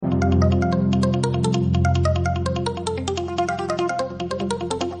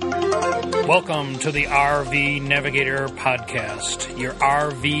Welcome to the RV Navigator Podcast, your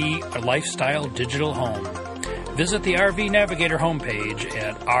RV lifestyle digital home. Visit the RV Navigator homepage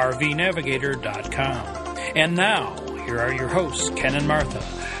at rvnavigator.com. And now, here are your hosts, Ken and Martha,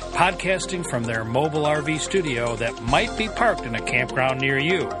 podcasting from their mobile RV studio that might be parked in a campground near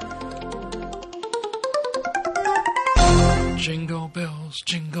you. Jingle bells,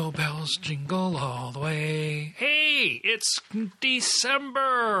 jingle all the way. Hey, it's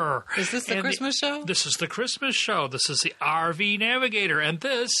December. Is this the Christmas show? This is the Christmas show. This is the RV Navigator, and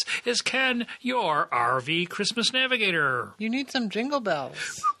this is Ken, your RV Christmas Navigator. You need some jingle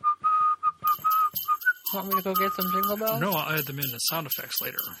bells. Want me to go get some jingle bells? No, I'll add them in as sound effects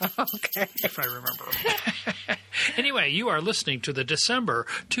later. Okay. If I remember. Anyway, you are listening to the December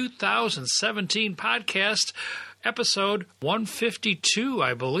 2017 podcast, episode 152,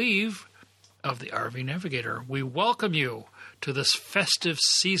 I believe, of the RV Navigator. We welcome you to this festive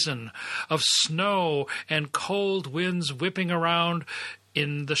season of snow and cold winds whipping around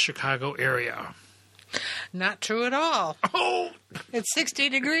in the Chicago area. Not true at all. Oh! It's 60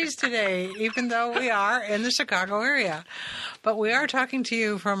 degrees today, even though we are in the Chicago area. But we are talking to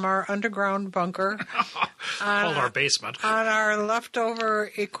you from our underground bunker. Called our basement. On our leftover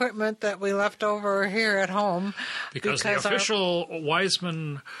equipment that we left over here at home. Because the official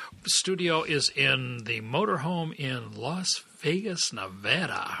Wiseman studio is in the motorhome in Las Vegas,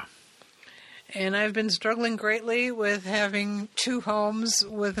 Nevada. And I've been struggling greatly with having two homes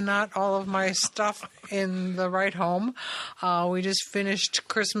with not all of my stuff in the right home. We just finished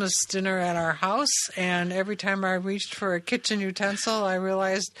Christmas dinner at our house, and every time I reached for a kitchen utensil, I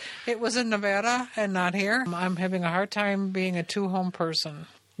realized it was in Nevada and not here. I'm having a hard time being a two-home person.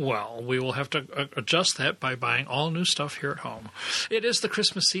 Well, we will have to adjust that by buying all new stuff here at home. It is the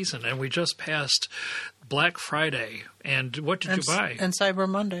Christmas season, and we just passed Black Friday. And what did you buy? And Cyber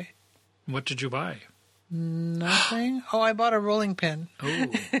Monday. What did you buy? Nothing. Oh, I bought a rolling pin. Oh.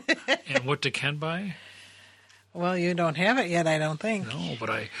 And what did Ken buy? Well, you don't have it yet, I don't think. No,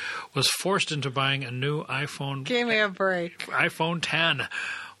 but I was forced into buying a new iPhone. Give me a break. iPhone 10,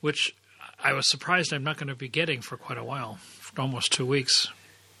 which I was surprised I'm not going to be getting for quite a while, for almost 2 weeks.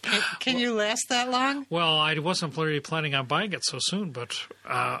 Can you last that long? Well, I wasn't really planning on buying it so soon, but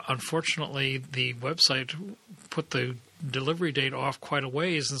unfortunately the website put the delivery date off quite a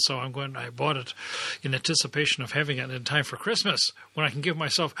ways, and so I bought it in anticipation of having it in time for Christmas, when I can give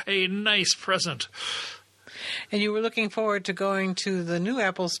myself a nice present. And you were looking forward to going to the new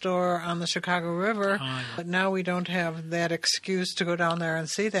Apple store on the Chicago River, but now we don't have that excuse to go down there and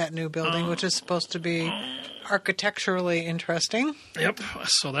see that new building, which is supposed to be architecturally interesting. Yep,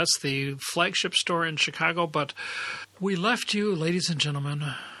 so that's the flagship store in Chicago, but we left you, ladies and gentlemen,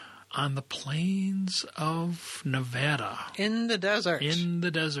 on the plains of Nevada. In the desert. In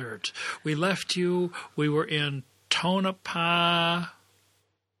the desert. We left you, we were in Tonopah.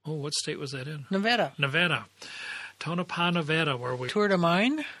 Oh, what state was that in? Nevada. Tonopah, Nevada, where we toured a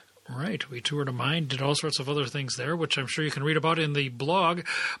mine. Right. We toured a mine, did all sorts of other things there, which I'm sure you can read about in the blog.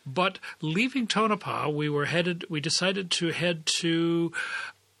 But leaving Tonopah, we decided to head to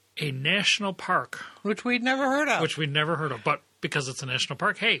a national park. Which we'd never heard of. But because it's a national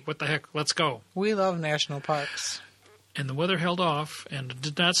park, hey, what the heck, let's go. We love national parks. And the weather held off, and it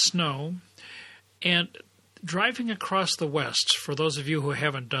did not snow. And driving across the West, for those of you who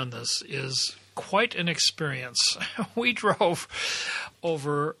haven't done this, is quite an experience. We drove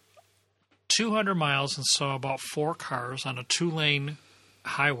over 200 miles and saw about 4 cars on a 2-lane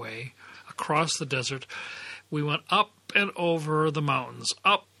highway across the desert. We went up and over the mountains,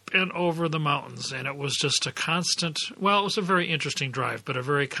 and it was just a constant, well, it was a very interesting drive, but a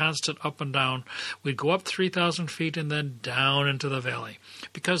very constant up and down. We'd go up 3,000 feet and then down into the valley,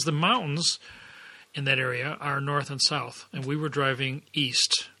 because the mountains in that area are north and south, and we were driving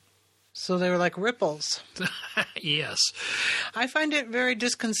east. So they were like ripples. Yes. I find it very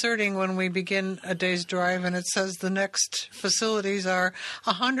disconcerting when we begin a day's drive and it says the next facilities are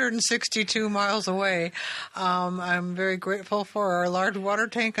 162 miles away. I'm very grateful for our large water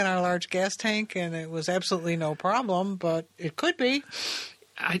tank and our large gas tank, and it was absolutely no problem, but it could be.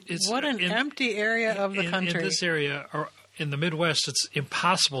 What an empty area of the country. In this area, or in the Midwest, it's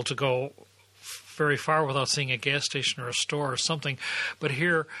impossible to go very far without seeing a gas station or a store or something. But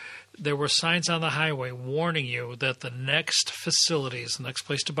here, there were signs on the highway warning you that the next facilities, the next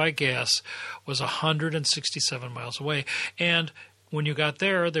place to buy gas, was 167 miles away. And when you got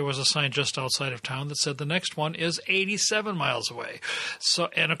there, there was a sign just outside of town that said the next one is 87 miles away. So,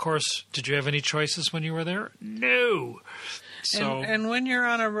 and of course, did you have any choices when you were there? No. So, and when you're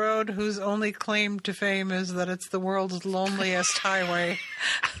on a road whose only claim to fame is that it's the world's loneliest highway,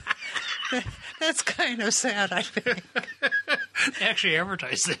 That's kind of sad, I think. They actually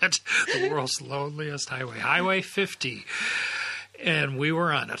advertised that. The world's loneliest highway. Highway 50. And we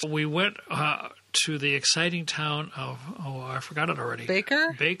were on it. We went to the exciting town of, I forgot it already.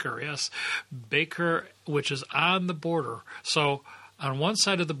 Baker? Baker, yes. Baker, which is on the border. So on one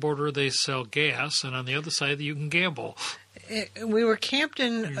side of the border, they sell gas, and on the other side, you can gamble. We were camped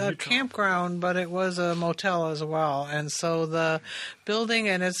in a campground, but it was a motel as well. And so the building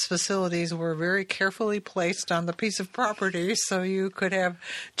and its facilities were very carefully placed on the piece of property so you could have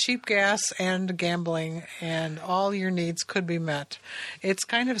cheap gas and gambling, and all your needs could be met. It's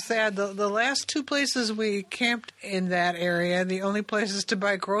kind of sad. The last two places we camped in that area, the only places to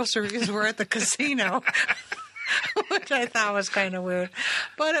buy groceries were at the casino, which I thought was kind of weird.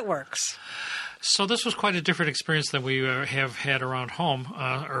 But it works. So this was quite a different experience than we have had around home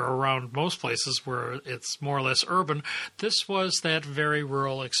or around most places where it's more or less urban. This was that very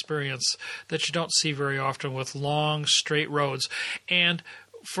rural experience that you don't see very often with long, straight roads. And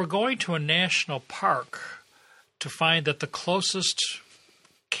for going to a national park to find that the closest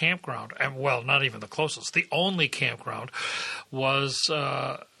campground, well, not even the closest, the only campground was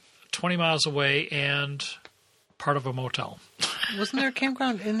 20 miles away and part of a motel. Wasn't there a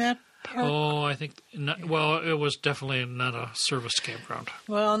campground in that park? Oh, I think not. Well, it was definitely not a serviced campground.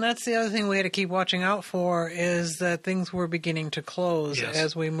 Well, and that's the other thing we had to keep watching out for is that things were beginning to close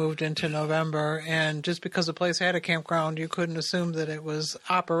as we moved into November. And just because a place had a campground, you couldn't assume that it was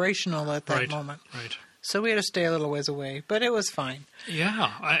operational at that moment. Right. So we had to stay a little ways away, but it was fine.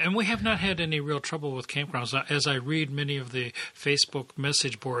 Yeah, and we have not had any real trouble with campgrounds. As I read many of the Facebook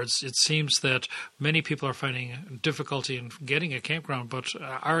message boards, it seems that many people are finding difficulty in getting a campground, but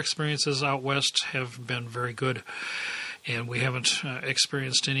our experiences out west have been very good, and we haven't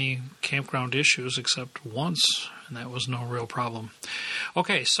experienced any campground issues except once, and that was no real problem.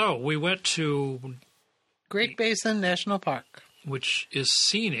 Okay, so we went to Great Basin National Park, which is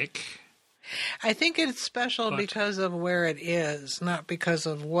scenic. I think it's special because of where it is, not because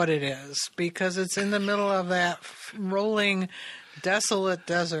of what it is, because it's in the middle of that rolling, desolate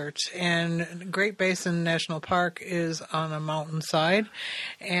desert, and Great Basin National Park is on a mountainside,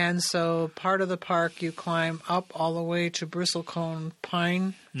 and so part of the park you climb up all the way to bristlecone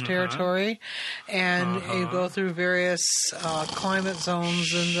pine territory, and you go through various climate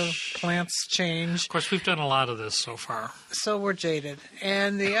zones and the plants change. Of course, we've done a lot of this so far. So we're jaded.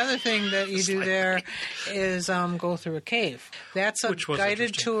 And the other thing that you do there is go through a cave. That's a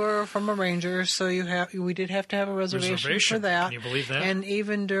guided tour from a ranger, so we did have to have a reservation for that. Can you believe that? And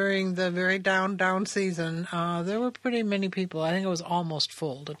even during the very down season, there were pretty many people. I think it was almost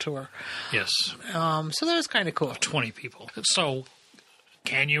full, the tour. Yes. So that was kind of cool. 20 people. So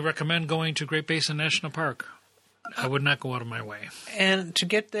can you recommend going to Great Basin National Park? I would not go out of my way. And to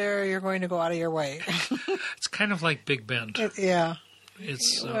get there, you're going to go out of your way. It's kind of like Big Bend.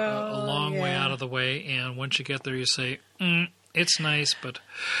 It's a long way out of the way, and once you get there, you say, it's nice, but...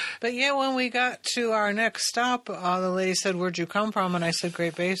 But yeah, when we got to our next stop, the lady said, "Where'd you come from?" And I said,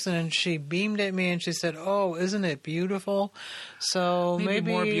 "Great Basin," and she beamed at me and she said, "Oh, isn't it beautiful?" So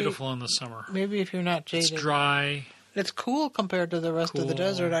maybe more beautiful in the summer. Maybe if you're not jaded. It's dry. It's cool compared to the rest of the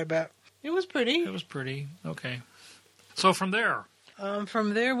desert, I bet. It was pretty. Okay. So from there...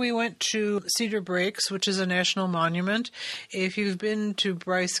 From there, we went to Cedar Breaks, which is a national monument. If you've been to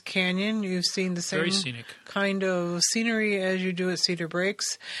Bryce Canyon, you've seen the same kind of scenery as you do at Cedar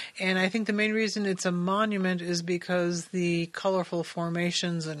Breaks. And I think the main reason it's a monument is because the colorful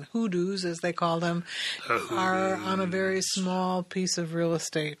formations and hoodoos, as they call them, are on a very small piece of real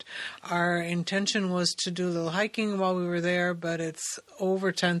estate. Our intention was to do a little hiking while we were there, but it's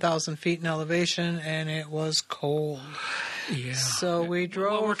over 10,000 feet in elevation, and it was cold. Yeah. So we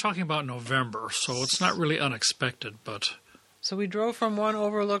drove... Well, we're talking about November, so it's not really unexpected, but... So we drove from one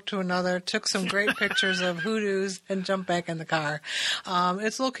overlook to another, took some great pictures of hoodoos, and jumped back in the car.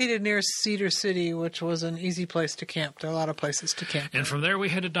 It's located near Cedar City, which was an easy place to camp. There are a lot of places to camp. And from there, we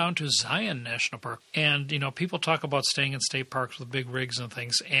headed down to Zion National Park. And, people talk about staying in state parks with big rigs and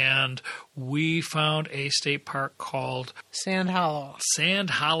things, and we found a state park called... Sand Hollow.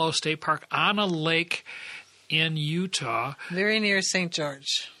 Sand Hollow State Park on a lake in Utah. Very near St.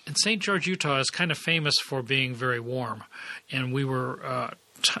 George. And St. George, Utah is kind of famous for being very warm. And we were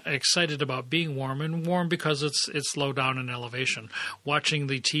excited about being warm, and warm because it's low down in elevation. Watching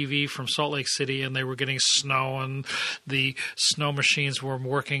the TV from Salt Lake City, and they were getting snow, and the snow machines were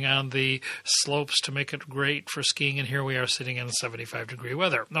working on the slopes to make it great for skiing, and here we are sitting in 75-degree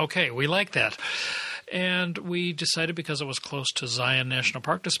weather. Okay, we like that. And we decided, because it was close to Zion National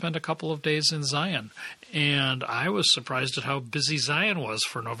Park, to spend a couple of days in Zion. And I was surprised at how busy Zion was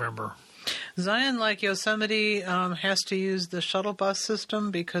for November. Zion, like Yosemite, has to use the shuttle bus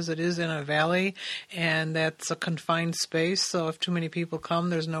system because it is in a valley, and that's a confined space. So if too many people come,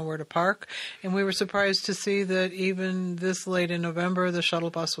 there's nowhere to park. And we were surprised to see that even this late in November, the shuttle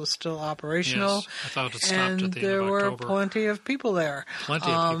bus was still operational. Yes, I thought it stopped and at the end of there were October. plenty of people there.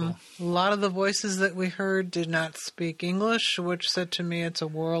 Plenty of people. A lot of the voices that we heard did not speak English, which said to me it's a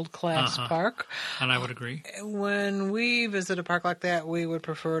world-class park. And I would agree. When we visit a park like that, we would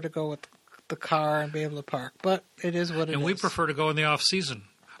prefer to go with the car and be able to park. But it is what it is. And we prefer to go in the off-season.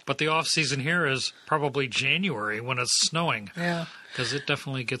 But the off-season here is probably January when it's snowing. Yeah. Because it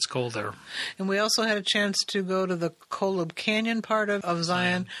definitely gets cold there. And we also had a chance to go to the Kolob Canyon part of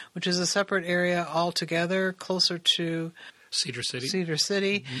Zion, which is a separate area altogether, closer to Cedar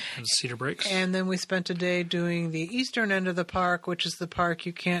City. And Cedar Breaks. And then we spent a day doing the eastern end of the park, which is the park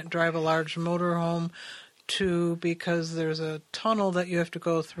you can't drive a large motorhome to because there's a tunnel that you have to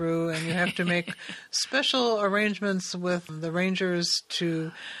go through, and you have to make special arrangements with the rangers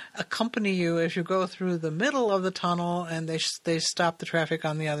to accompany you as you go through the middle of the tunnel, and they stop the traffic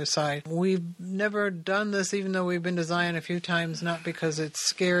on the other side. We've never done this, even though we've been to Zion a few times, not because it's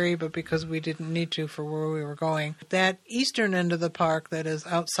scary, but because we didn't need to for where we were going. That eastern end of the park that is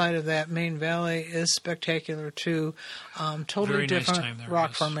outside of that main valley is spectacular too. Totally Very nice different time there, rock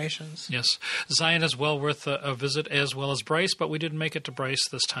yes. formations. Yes. Zion is well worth a visit, as well as Bryce, but we didn't make it to Bryce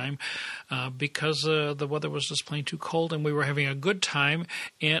this time because the weather was just plain too cold, and we were having a good time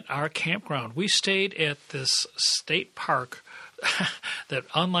at our campground. We stayed at this state park that,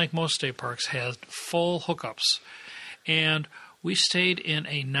 unlike most state parks, has full hookups, and we stayed in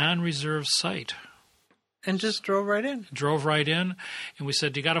a non-reserved site. And just drove right in. Drove right in, and we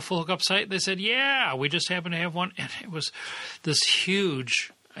said, "Do you got a full hookup site?" They said, "Yeah, we just happen to have one," and it was this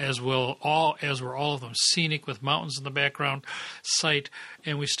huge, as were all of them, scenic with mountains in the background site,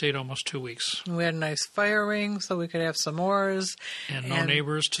 and we stayed almost 2 weeks. We had a nice fire ring so we could have s'mores. And no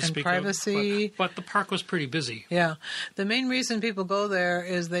neighbors to speak privacy. of. But the park was pretty busy. Yeah. The main reason people go there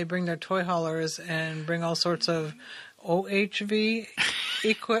is they bring their toy haulers and bring all sorts of OHV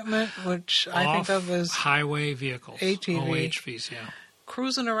equipment, which I think of as highway vehicles. ATV. OHVs, yeah.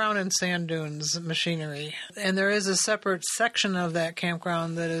 Cruising around in sand dunes machinery. And there is a separate section of that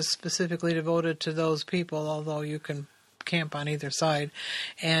campground that is specifically devoted to those people, although you can camp on either side.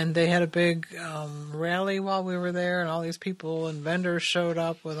 And they had a big rally while we were there, and all these people and vendors showed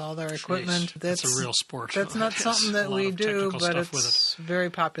up with all their equipment. That's a real sport. That's not something that we do, but it's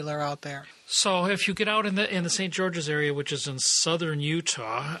very popular out there. So if you get out in the St. George's area, which is in southern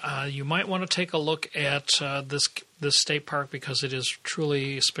Utah, you might want to take a look at this state park because it is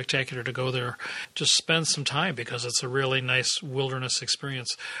truly spectacular to go there. Just spend some time because it's a really nice wilderness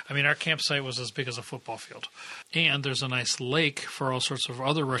experience. I mean, our campsite was as big as a football field. And there's a nice lake for all sorts of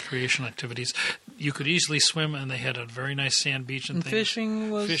other recreation activities. You could easily swim, and they had a very nice sand beach and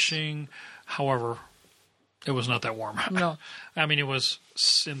things. Fishing, however, it was not that warm. No. I mean, it was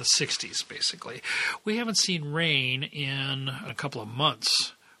in the 60s, basically. We haven't seen rain in a couple of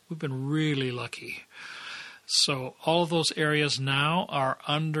months. We've been really lucky. So all of those areas now are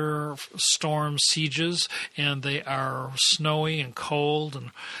under storm sieges, and they are snowy and cold,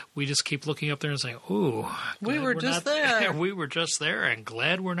 and we just keep looking up there and saying, ooh. We were just there. We were just there, and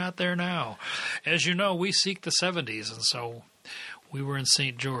glad we're not there now. As you know, we seek the 70s, and so we were in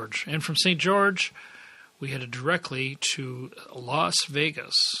St. George. And from St. George, we headed directly to Las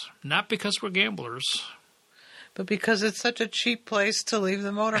Vegas, not because we're gamblers, but because it's such a cheap place to leave the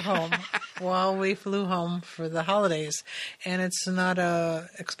motorhome while we flew home for the holidays. And it's not a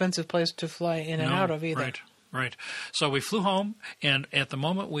expensive place to fly in and out of either. Right. So we flew home, and at the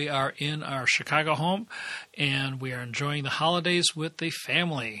moment we are in our Chicago home, and we are enjoying the holidays with the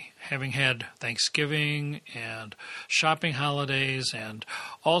family, having had Thanksgiving and shopping holidays and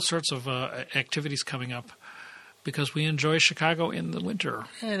all sorts of activities coming up because we enjoy Chicago in the winter.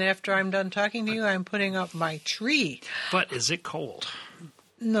 And after I'm done talking to you, I'm putting up my tree. But is it cold?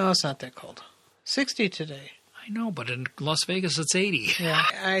 No, it's not that cold. 60 today. I know, but in Las Vegas it's 80. Yeah.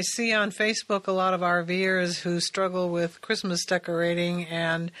 I see on Facebook a lot of RVers who struggle with Christmas decorating,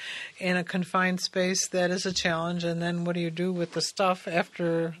 and in a confined space that is a challenge. And then what do you do with the stuff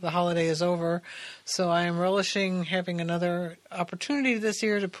after the holiday is over? So I am relishing having another opportunity this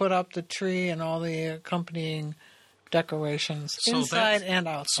year to put up the tree and all the accompanying decorations inside and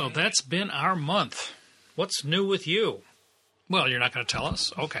outside. So that's been our month. What's new with you? Well, you're not going to tell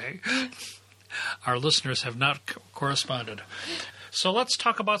us? Okay. Our listeners have not corresponded. So let's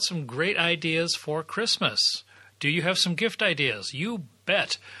talk about some great ideas for Christmas. Do you have some gift ideas? You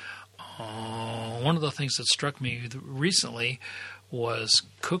bet. One of the things that struck me recently was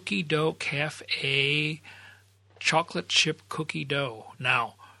Cookie Dough Cafe chocolate chip cookie dough.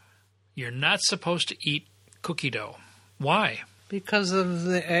 Now, you're not supposed to eat cookie dough. Why? Because of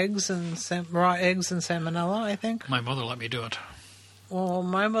the eggs and raw eggs and salmonella, I think. My mother let me do it. Well,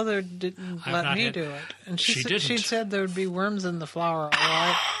 my mother didn't let me do it. And she said there would be worms in the flour.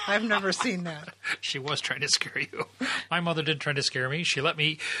 Well, I've never seen that. She was trying to scare you. My mother didn't try to scare me. She let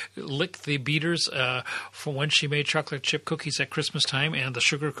me lick the beaters from when she made chocolate chip cookies at Christmas time and the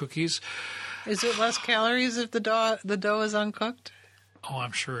sugar cookies. Is it less calories if the dough is uncooked? Oh,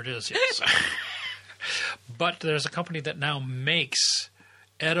 I'm sure it is, yes. But there's a company that now makes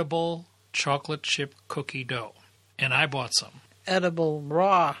edible chocolate chip cookie dough. And I bought some. Edible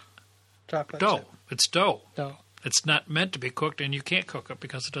raw chocolate dough. chip. It's dough. Dough. It's not meant to be cooked, and you can't cook it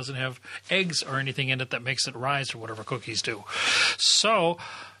because it doesn't have eggs or anything in it that makes it rise or whatever cookies do. So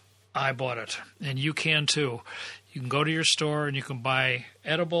I bought it, and you can too. You can go to your store and you can buy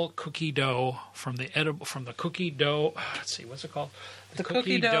edible cookie dough from the cookie dough. Let's see, what's it called? The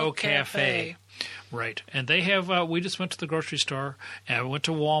Cookie Dough Cafe. Right, and they have. We just went to the grocery store and we went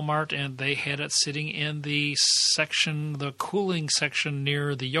to Walmart, and they had it sitting in the section, the cooling section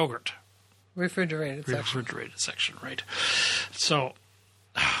near the yogurt. Refrigerated section, right. So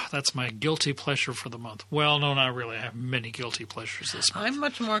that's my guilty pleasure for the month. Well, no, not really. I have many guilty pleasures this month. I'm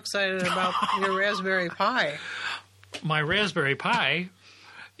much more excited about your raspberry pie. My raspberry pie?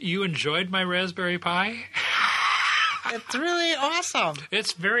 You enjoyed my raspberry pie? It's really awesome.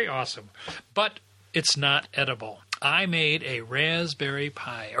 It's very awesome, but it's not edible. I made a raspberry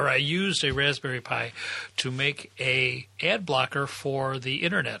pie, or I used a raspberry pi to make a ad blocker for the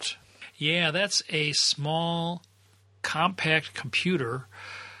internet. Yeah, that's a small, compact computer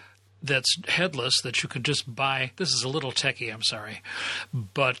that's headless that you can just buy. This is a little techie, I'm sorry.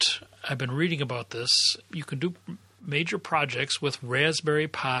 But I've been reading about this. You can do major projects with Raspberry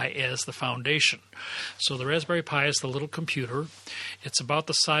Pi as the foundation. So the Raspberry Pi is the little computer. It's about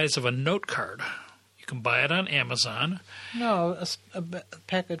the size of a note card. You can buy it on Amazon. No, a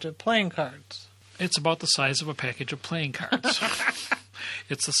package of playing cards. It's about the size of a package of playing cards.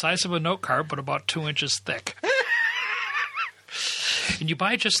 It's the size of a note card, but about 2 inches thick. And you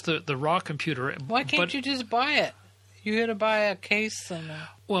buy just the raw computer. Why can't you just buy it? You had to buy a case and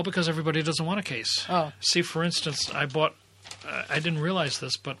Well, because everybody doesn't want a case. Oh. See, for instance, I bought, I didn't realize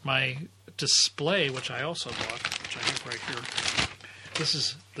this, but my display, which I also bought, which I have right here, this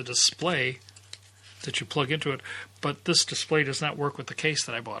is the display that you plug into it, but this display does not work with the case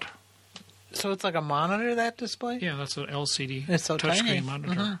that I bought. So it's like a monitor, that display? Yeah, that's an LCD it's so touchscreen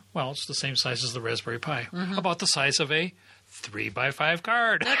monitor. Mm-hmm. Well, it's the same size as the Raspberry Pi. Mm-hmm. About the size of a 3x5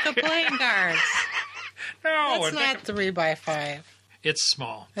 card. Like the playing cards. No. It's not 3x5. It's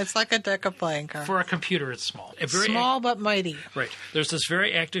small. It's like a deck of playing cards. For a computer, it's small. Small but mighty. Right. There's this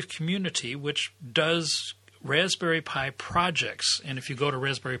very active community which does Raspberry Pi projects. And if you go to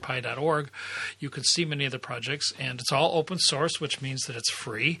raspberrypi.org, you can see many of the projects. And it's all open source, which means that it's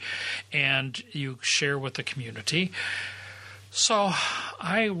free. And you share with the community. So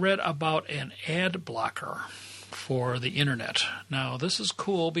I read about an ad blocker for the internet. Now, this is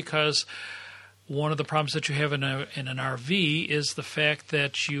cool because one of the problems that you have in an RV is the fact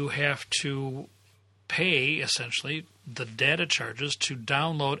that you have to pay, essentially, the data charges to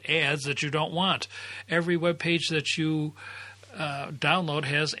download ads that you don't want. Every web page that you download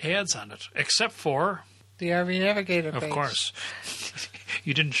has ads on it, except for the RV Navigator page. Of course.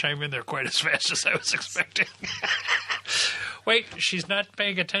 You didn't chime in there quite as fast as I was expecting. Wait, she's not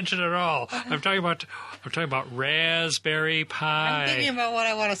paying attention at all. I'm talking about Raspberry Pi. I'm thinking about what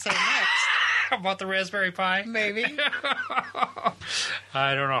I want to say next. About the Raspberry Pi? Maybe.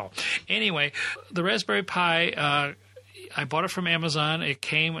 I don't know. Anyway, the Raspberry Pi, I bought it from Amazon. It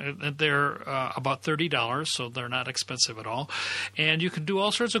came, they're about $30, so they're not expensive at all. And you can do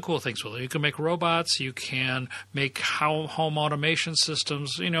all sorts of cool things with it. You can make robots. You can make home automation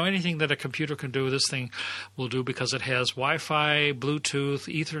systems. You know, anything that a computer can do, this thing will do because it has Wi-Fi,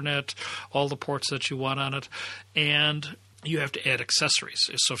 Bluetooth, Ethernet, all the ports that you want on it. And you have to add accessories.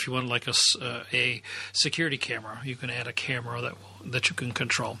 So if you want like a security camera, you can add a camera that you can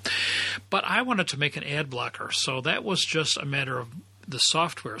control. But I wanted to make an ad blocker, so that was just a matter of the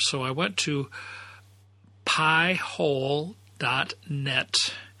software. So I went to piehole.net,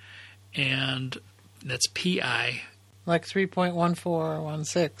 and that's P-I. Like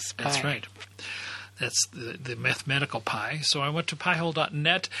 3.1416 pi. That's right. That's the mathematical pi. So I went to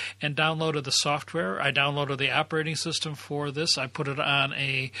piehole.net and downloaded the software. I downloaded the operating system for this. I put it on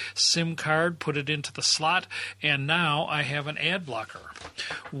a SIM card, put it into the slot, and now I have an ad blocker,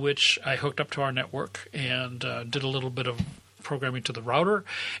 which I hooked up to our network and did a little bit of programming to the router,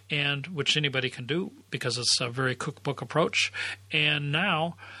 and which anybody can do because it's a very cookbook approach. And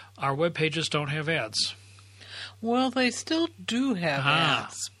now our web pages don't have ads. Well, they still do have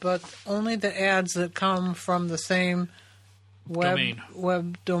ads, but only the ads that come from the same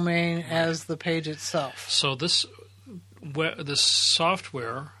web domain as the page itself. So this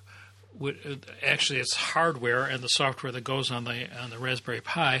software, actually it's hardware and the software that goes on the Raspberry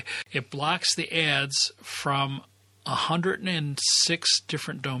Pi, it blocks the ads from 106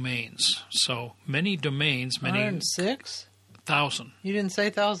 different domains. So many domains, 106? 1,000. You didn't say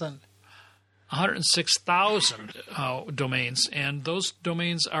 1,000. 106,000 domains, and those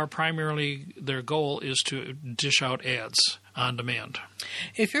domains are primarily, their goal is to dish out ads on demand.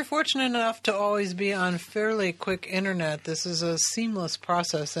 If you're fortunate enough to always be on fairly quick internet, this is a seamless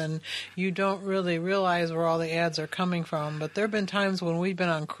process, and you don't really realize where all the ads are coming from. But there have been times when we've been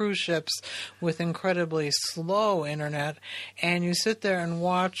on cruise ships with incredibly slow internet, and you sit there and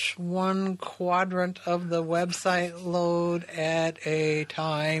watch one quadrant of the website load at a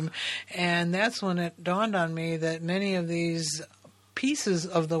time, and that's when it dawned on me that many of these pieces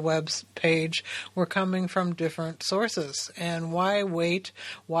of the web page were coming from different sources. And why wait?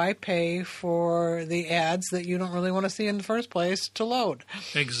 Why pay for the ads that you don't really want to see in the first place to load?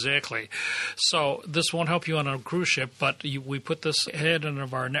 Exactly. So this won't help you on a cruise ship, but we put this ahead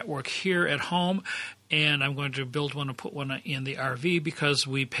of our network here at home, and I'm going to build one and put one in the RV because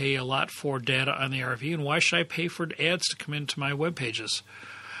we pay a lot for data on the RV. And why should I pay for ads to come into my web pages?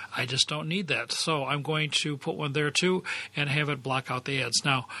 I just don't need that. So I'm going to put one there too and have it block out the ads.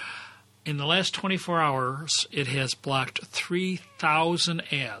 Now, in the last 24 hours, it has blocked 3,000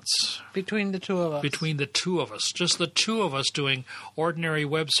 ads. Between the two of us. Between the two of us. Just the two of us doing ordinary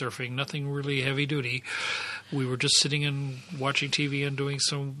web surfing, nothing really heavy duty. We were just sitting and watching TV and doing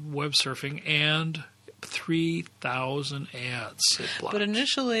some web surfing, and 3,000 ads it blocked. But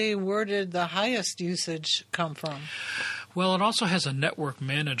initially, where did the highest usage come from? Well, it also has a network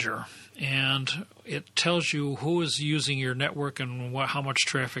manager, and it tells you who is using your network and how much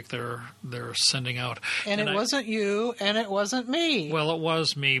traffic they're sending out. And it wasn't you, and it wasn't me. Well, it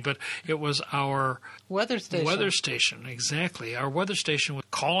was me, but it was our weather station. Weather station, exactly. Our weather station was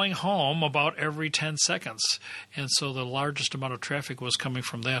calling home about every 10 seconds, and so the largest amount of traffic was coming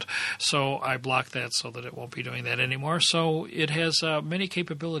from that. So I blocked that so that it won't be doing that anymore. So it has many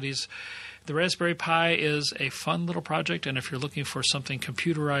capabilities. The Raspberry Pi is a fun little project, and if you're looking for something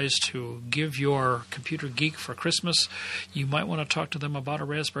computerized to give your computer geek for Christmas, you might want to talk to them about a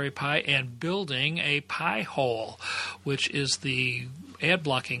Raspberry Pi and building a Pi hole, which is the ad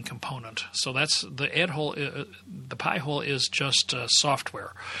blocking component. So that's the ad hole. The Pi hole is just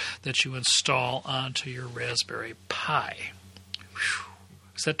software that you install onto your Raspberry Pi. Whew.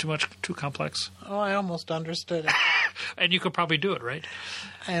 Is that too complex? Oh, I almost understood it. And you could probably do it, right?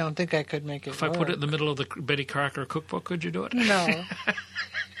 I don't think I could make it If work. I put it in the middle of the Betty Crocker cookbook, could you do it? No.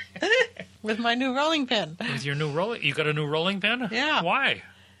 With my new rolling pin. With your new rolling, you got a new rolling pin? Yeah. Why?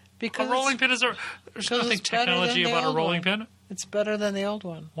 Because a rolling pin is there. There's nothing technology about a rolling pin. It's better than the old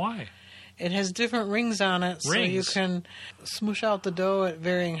one. Why? It has different rings on it, so you can smoosh out the dough at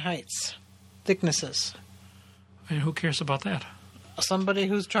varying heights, thicknesses. And who cares about that? Somebody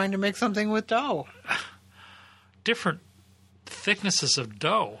who's trying to make something with dough. Different thicknesses of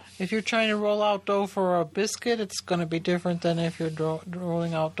dough. If you're trying to roll out dough for a biscuit, it's going to be different than if you're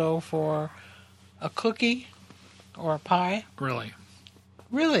rolling out dough for a cookie or a pie. Really?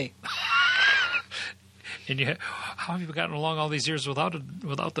 Really. And how have you gotten along all these years without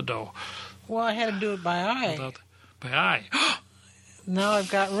the dough? Well, I had to do it by eye. By eye. Now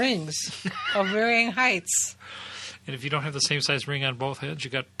I've got rings of varying heights. And if you don't have the same size ring on both heads,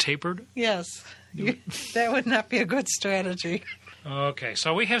 you got tapered? Yes. That would not be a good strategy. Okay,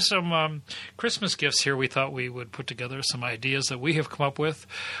 so we have some Christmas gifts here we thought we would put together, some ideas that we have come up with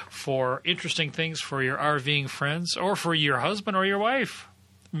for interesting things for your RVing friends or for your husband or your wife.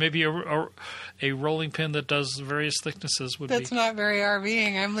 Maybe a rolling pin that does various thicknesses would That's not very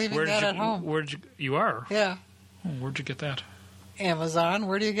RVing. I'm leaving that at home. You are? Yeah. Where'd you get that? Amazon.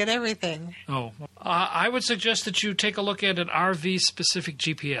 Where do you get everything? Oh. I would suggest that you take a look at an RV-specific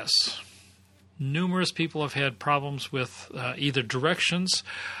GPS. Numerous people have had problems with either directions.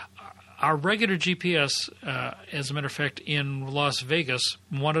 Our regular GPS, as a matter of fact, in Las Vegas,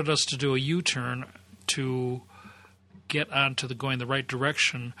 wanted us to do a U-turn to get onto going the right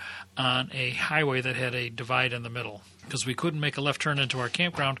direction on a highway that had a divide in the middle, because we couldn't make a left turn into our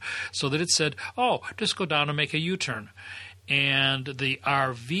campground, so that it said, oh, just go down and make a U-turn. And the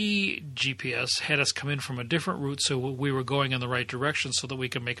RV GPS had us come in from a different route, so we were going in the right direction so that we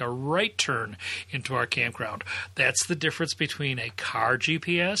could make a right turn into our campground. That's the difference between a car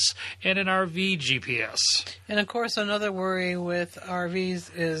GPS and an RV GPS. And of course, another worry with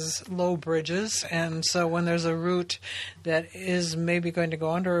RVs is low bridges. And so when there's a route that is maybe going to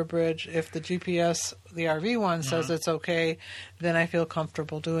go under a bridge, if the GPS, the RV one, says it's okay, then I feel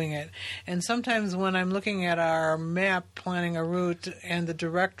comfortable doing it. And sometimes when I'm looking at our map planning a route and the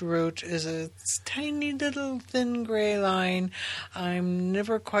direct route is a tiny little thin gray line, I'm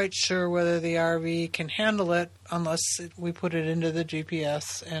never quite sure whether the RV can handle it unless we put it into the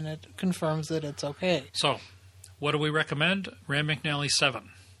GPS and it confirms that it's okay. So, what do we recommend? Rand McNally 7.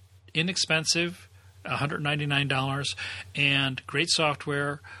 Inexpensive, $199, and great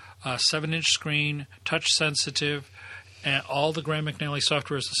software, 7-inch screen, touch sensitive, and all the Graham McNally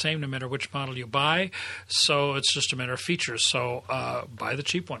software is the same no matter which model you buy, so it's just a matter of features. So buy the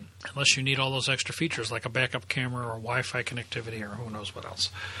cheap one, unless you need all those extra features like a backup camera or Wi-Fi connectivity or who knows what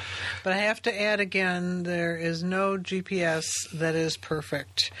else. But I have to add again, there is no GPS that is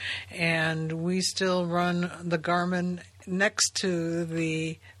perfect, and we still run the Garmin next to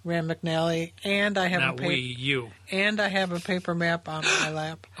the Rand McNally, and I have and I have a paper map on my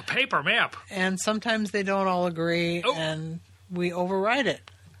lap. A paper map? And sometimes they don't all agree, and we override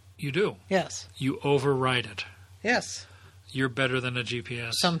it. You do? Yes. You override it? Yes. You're better than a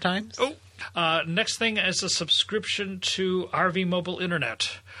GPS. Sometimes. Next thing is a subscription to RV Mobile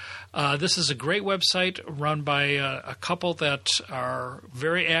Internet. This is a great website run by a couple that are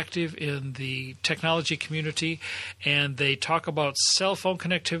very active in the technology community, and they talk about cell phone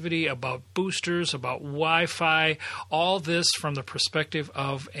connectivity, about boosters, about Wi-Fi, all this from the perspective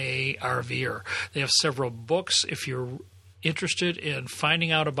of a RVer. They have several books if you're interested in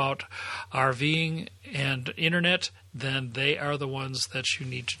finding out about RVing and internet, then they are the ones that you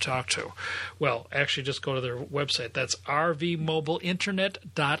need to talk to. Well, actually, just go to their website. That's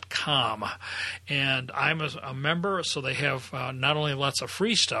rvmobileinternet.com. And I'm a member, so they have not only lots of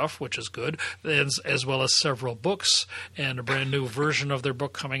free stuff, which is good, as well as several books and a brand new version of their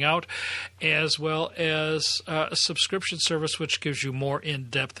book coming out, as well as a subscription service which gives you more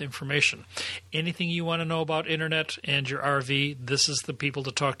in-depth information. Anything you want to know about internet and your RV, this is the people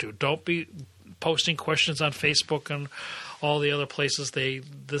to talk to. Don't be posting questions on Facebook and all the other places.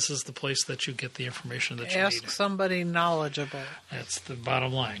 This is the place that you get the information that you need. Ask somebody knowledgeable. That's the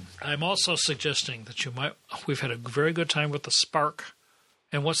bottom line. I'm also suggesting that we've had a very good time with the Spark.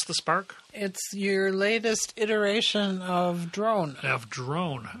 And what's the Spark? It's your latest iteration of drone.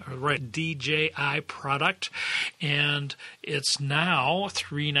 Right, DJI product. And it's now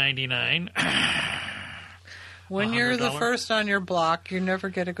 $399. When you're the first on your block, you never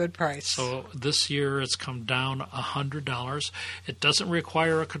get a good price. So this year it's come down $100. It doesn't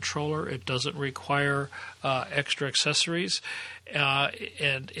require a controller. It doesn't require extra accessories.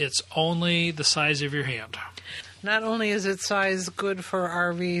 And it's only the size of your hand. Not only is its size good for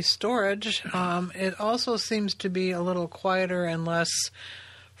RV storage, it also seems to be a little quieter and less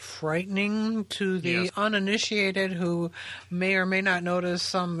frightening to the uninitiated who may or may not notice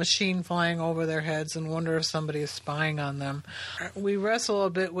some machine flying over their heads and wonder if somebody is spying on them. We wrestle a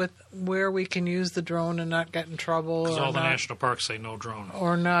bit with where we can use the drone and not get in trouble. Because all the national parks say no drone.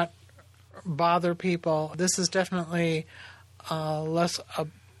 Or not bother people. This is definitely less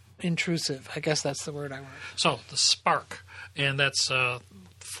intrusive. I guess that's the word I want. So the Spark, and that's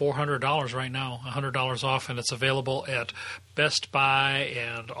 $400 right now, $100 off, and it's available at Best Buy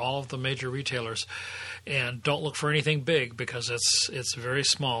and all of the major retailers. And don't look for anything big because it's very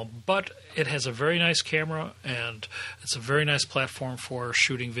small, but it has a very nice camera and it's a very nice platform for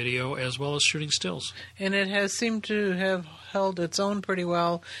shooting video as well as shooting stills. And it has seemed to have held its own pretty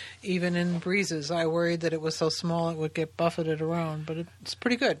well, even in breezes. I worried that it was so small it would get buffeted around, but it's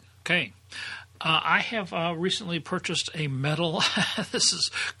pretty good. Okay. I have recently purchased a metal, this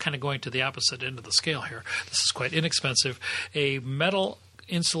is kind of going to the opposite end of the scale here. This is quite inexpensive, a metal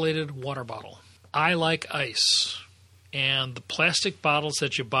insulated water bottle. I like ice, and the plastic bottles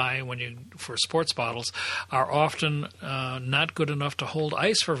that you buy for sports bottles are often not good enough to hold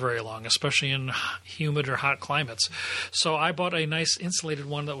ice for very long, especially in humid or hot climates. So I bought a nice insulated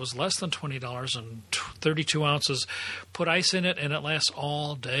one that was less than $20 and 32 ounces, put ice in it, and it lasts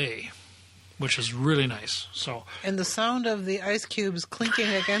all day, which is really nice. And the sound of the ice cubes clinking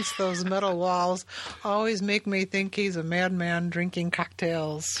against those metal walls always make me think he's a madman drinking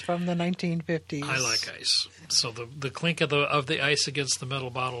cocktails from the 1950s. I like ice. So the clink of the ice against the metal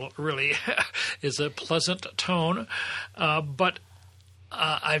bottle really is a pleasant tone. But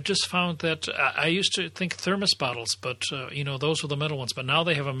I've just found that I used to think thermos bottles, but, those were the metal ones. But now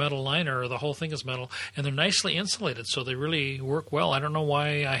they have a metal liner, or the whole thing is metal, and they're nicely insulated, so they really work well. I don't know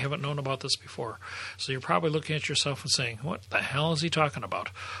why I haven't known about this before. So you're probably looking at yourself and saying, what the hell is he talking about?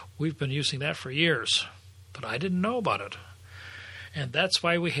 We've been using that for years, but I didn't know about it. And that's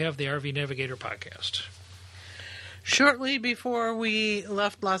why we have the RV Navigator podcast. Shortly before we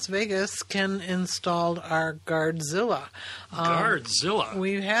left Las Vegas, Ken installed our Guardzilla. Guardzilla?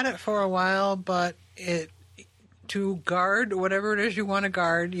 We've had it for a while, but to guard whatever it is you want to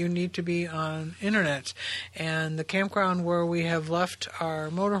guard, you need to be on internet. And the campground where we have left our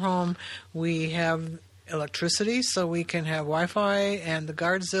motorhome, we have electricity, so we can have Wi-Fi, and the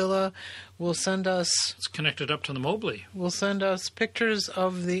Guardzilla will send us... It's connected up to the Mobley. Will send us pictures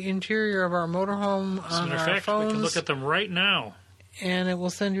of the interior of our motorhome on our phones. We can look at them right now. And it will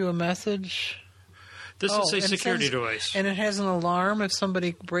send you a message. This is a security device. And it has an alarm if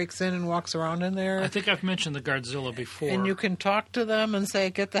somebody breaks in and walks around in there. I think I've mentioned the Guardzilla before. And you can talk to them and say,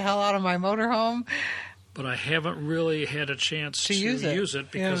 get the hell out of my motorhome. But I haven't really had a chance to use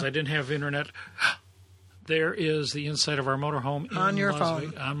it because I didn't have internet. There is the inside of our motorhome on your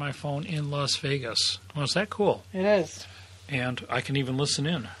phone. On my phone in Las Vegas. Well, is that cool? It is. And I can even listen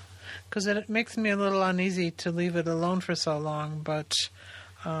in. Because it makes me a little uneasy to leave it alone for so long, but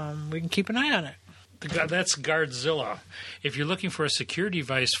we can keep an eye on it. That's Guardzilla. If you're looking for a security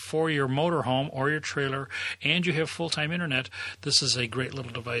device for your motorhome or your trailer and you have full-time internet, this is a great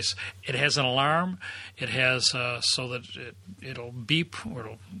little device. It has an alarm. It has so that it'll beep,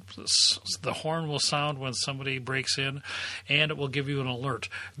 or the horn will sound when somebody breaks in, and it will give you an alert.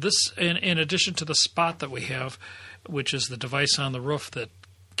 This, in addition to the Spot that we have, which is the device on the roof that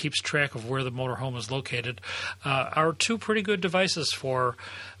keeps track of where the motorhome is located, are two pretty good devices for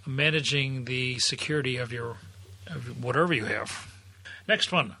managing the security of whatever you have.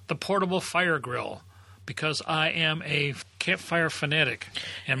 Next one, the portable fire grill. Because I am a campfire fanatic,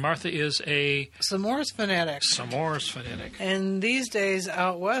 and Martha is a s'mores fanatic. And these days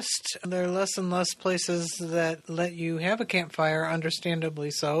out west, there are less and less places that let you have a campfire, understandably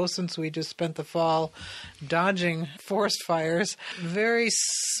so, since we just spent the fall dodging forest fires. Very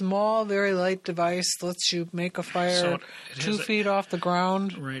small, very light device lets you make a fire 2 feet off the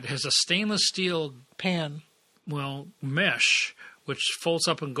ground. Right. It has a stainless steel pan. Well, mesh, which folds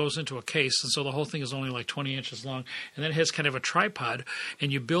up and goes into a case, and so the whole thing is only like 20 inches long. And then it has kind of a tripod,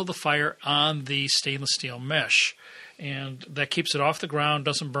 and you build the fire on the stainless steel mesh. And that keeps it off the ground,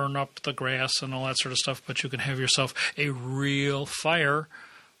 doesn't burn up the grass and all that sort of stuff, but you can have yourself a real fire.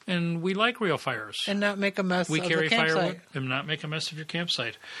 And we like real fires. And not make a mess of the campsite. We carry firewood and not make a mess of your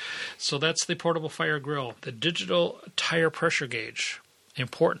campsite. So that's the portable fire grill. The digital tire pressure gauge,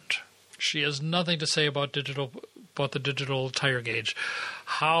 important. She has nothing to say about the digital tire gauge.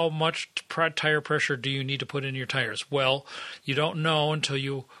 How much tire pressure do you need to put in your tires? Well, you don't know until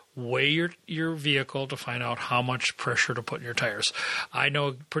you weigh your vehicle to find out how much pressure to put in your tires. I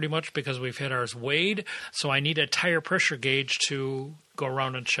know pretty much because we've had ours weighed, so I need a tire pressure gauge to go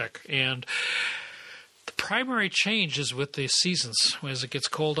around and check. And the primary change is with the seasons. As it gets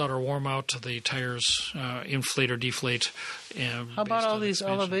cold out or warm out, the tires inflate or deflate. How about all these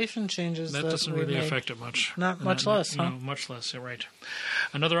elevation changes? That doesn't really affect it much. Much less, huh? No, much less, you're right.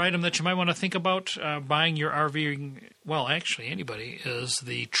 Another item that you might want to think about buying your RV, well, actually anybody, is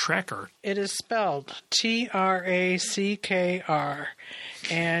the tracker. It is spelled TRACKR.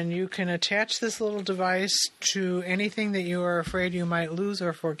 And you can attach this little device to anything that you are afraid you might lose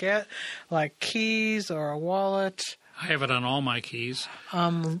or forget, like keys or a wallet. I have it on all my keys.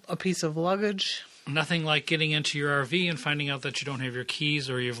 A piece of luggage. Nothing like getting into your RV and finding out that you don't have your keys,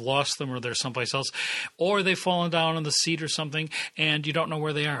 or you've lost them, or they're someplace else, or they've fallen down on the seat or something, and you don't know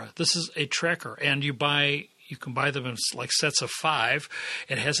where they are. This is a tracker, and you can buy them in like sets of 5.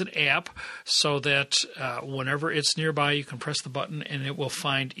 It has an app so that whenever it's nearby, you can press the button and it will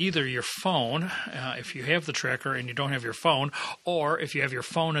find either your phone, if you have the tracker and you don't have your phone, or if you have your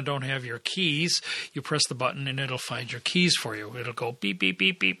phone and don't have your keys, you press the button and it'll find your keys for you. It'll go beep, beep,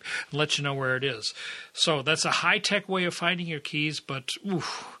 beep, beep, and let you know where it is. So that's a high-tech way of finding your keys, but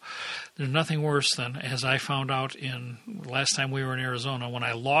there's nothing worse than, as I found out last time we were in Arizona, when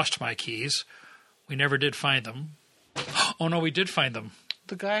I lost my keys. We never did find them. Oh, no, we did find them.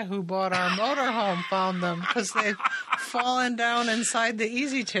 The guy who bought our motorhome found them because they'd fallen down inside the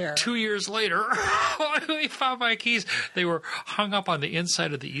easy chair. 2 years later, we found my keys. They were hung up on the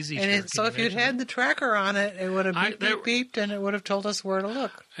inside of the easy chair. So if you'd had the tracker on it, it would have beeped, and it would have told us where to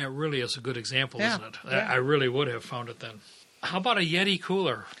look. It really is a good example, isn't it? Yeah. I really would have found it then. How about a Yeti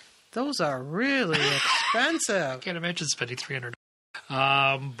cooler? Those are really expensive. I can't imagine spending $300.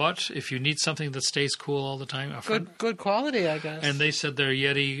 But if you need something that stays cool all the time, Good quality, I guess. and they said their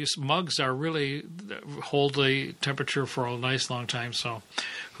Yeti mugs are really hold the temperature for a nice long time. So,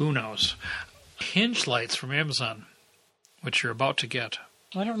 who knows? Hinge lights from Amazon, which you're about to get.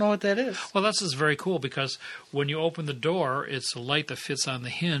 I don't know what that is. Well, this is very cool because when you open the door, it's a light that fits on the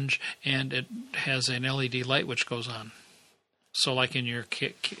hinge, and it has an LED light which goes on. So, like in your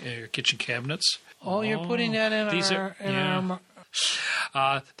kitchen cabinets. Oh, you're putting that in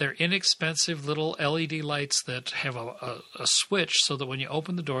our they're inexpensive little LED lights that have a switch so that when you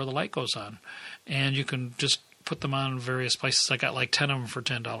open the door, the light goes on. And you can just put them on in various places. I got like 10 of them for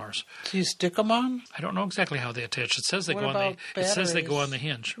 $10. Do you stick them on? I don't know exactly how they attach. It says they go on the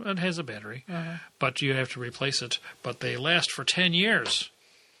hinge. It has a battery, but you have to replace it. But they last for 10 years.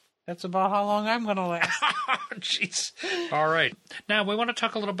 That's about how long I'm going to last. Jeez. All right. Now we want to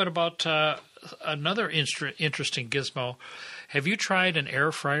talk a little bit about another interesting gizmo. Have you tried an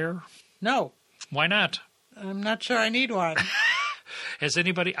air fryer? No. Why not? I'm not sure I need one. Has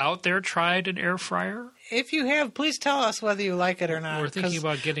anybody out there tried an air fryer? If you have, please tell us whether you like it or not. We're thinking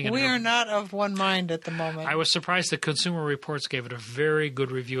about getting it. We are not of one mind at the moment. I was surprised that Consumer Reports gave it a very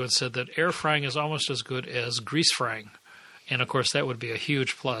good review and said that air frying is almost as good as grease frying. And, of course, that would be a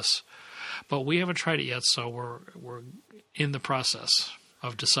huge plus. But we haven't tried it yet, so we're in the process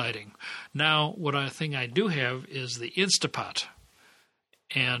of deciding. Now, thing I do have is the Instapot.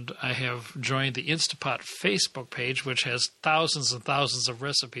 And I have joined the Instapot Facebook page, which has thousands and thousands of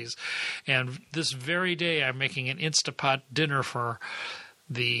recipes. And this very day, I'm making an Instapot dinner for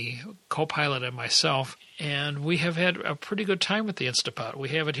the co-pilot and myself. And we have had a pretty good time with the Instapot. We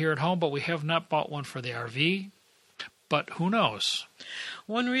have it here at home, but we have not bought one for the RV. But who knows?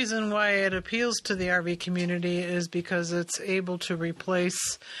 One reason why it appeals to the RV community is because it's able to replace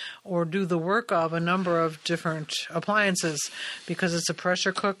or do the work of a number of different appliances. Because it's a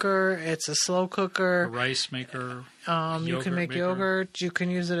pressure cooker, it's a slow cooker. A rice maker. You can make yogurt. You can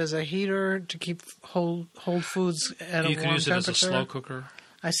use it as a heater to hold foods at a warm temperature. You can use it as a slow cooker.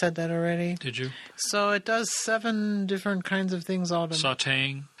 I said that already. Did you? So it does 7 different kinds of things all together.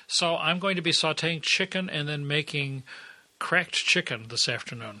 Sautéing. So I'm going to be sautéing chicken and then making cracked chicken this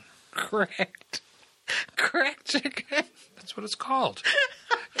afternoon. Cracked chicken? That's what it's called.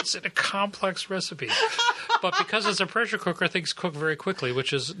 It's in a complex recipe. But because it's a pressure cooker, things cook very quickly,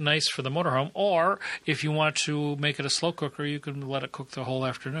 which is nice for the motorhome. Or if you want to make it a slow cooker, you can let it cook the whole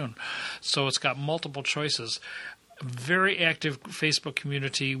afternoon. So it's got multiple choices. Very active Facebook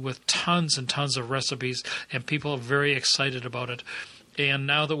community with tons and tons of recipes, and people are very excited about it. And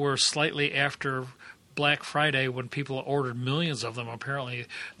now that we're slightly after Black Friday, when people ordered millions of them, apparently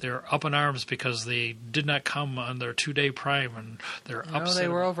they're up in arms because they did not come on their 2-day Prime, and they're upset. They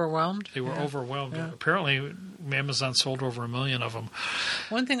were overwhelmed? They were overwhelmed. Yeah. Apparently Amazon sold over 1 million of them.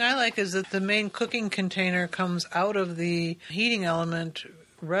 One thing I like is that the main cooking container comes out of the heating element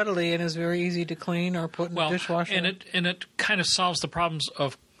readily and is very easy to clean or put in the dishwasher. And it kind of solves the problems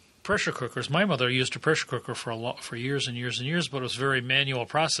of pressure cookers. My mother used a pressure cooker for years and years and years, but it was a very manual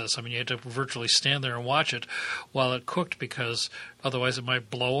process. I mean, you had to virtually stand there and watch it while it cooked because otherwise it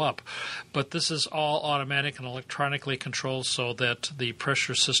might blow up. But this is all automatic and electronically controlled so that the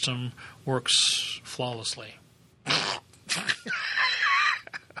pressure system works flawlessly.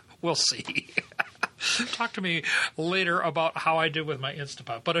 We'll see. Talk to me later about how I did with my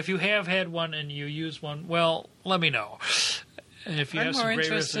Instapot. But if you have had one and you use one, well, let me know. And if you I'm have more some great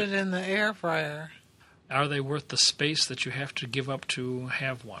interested in the air fryer. Are they worth the space that you have to give up to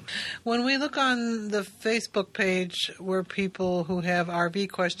have one? When we look on the Facebook page where people who have RV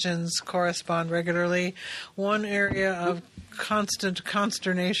questions correspond regularly, one area of constant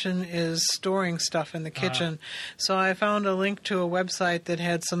consternation is storing stuff in the kitchen. So I found a link to a website that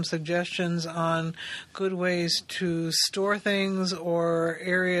had some suggestions on good ways to store things or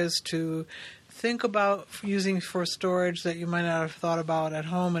areas to think about using for storage that you might not have thought about at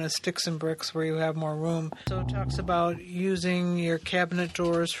home in a sticks and bricks where you have more room. So it talks about using your cabinet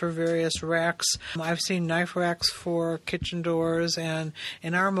doors for various racks. I've seen knife racks for kitchen doors, and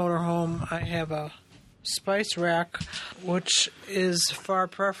in our motorhome I have a spice rack, which is far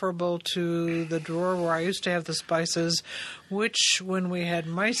preferable to the drawer where I used to have the spices, which when we had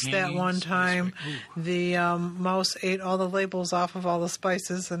mice that one time, the mouse ate all the labels off of all the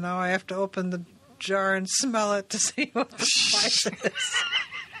spices, and now I have to open the jar and smell it to see what the spice is.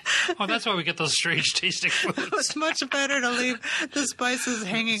 Oh, that's why we get those strange tasting foods. It's much better to leave the spices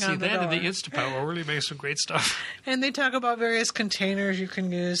hanging on the door. See, that and the Instapot will really make some great stuff. And they talk about various containers you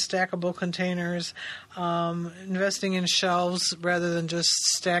can use, stackable containers, investing in shelves rather than just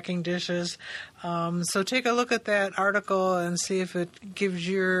stacking dishes. So take a look at that article and see if it gives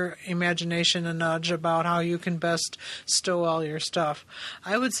your imagination a nudge about how you can best stow all your stuff.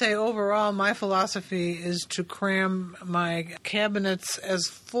 I would say overall my philosophy is to cram my cabinets as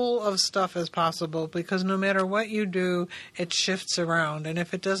full of stuff as possible, because no matter what you do, it shifts around. And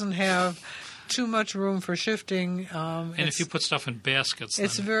if it doesn't have too much room for shifting, and if you put stuff in baskets,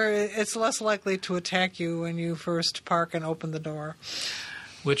 it's less likely to attack you when you first park and open the door.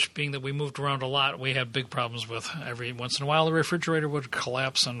 Which, being that we moved around a lot, we had big problems with. Every once in a while, the refrigerator would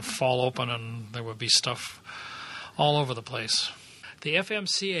collapse and fall open, and there would be stuff all over the place. The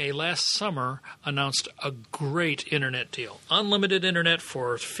FMCA last summer announced a great internet deal. Unlimited internet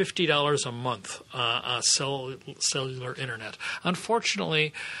for $50 a month, cellular internet.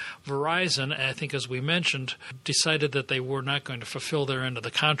 Unfortunately, Verizon, I think as we mentioned, decided that they were not going to fulfill their end of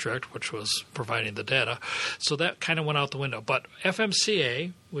the contract, which was providing the data. So that kind of went out the window. But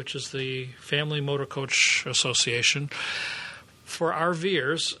FMCA, which is the Family Motor Coach Association, for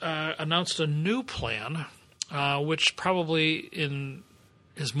RVers, announced a new plan which probably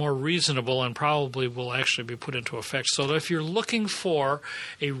is more reasonable and probably will actually be put into effect. So that if you're looking for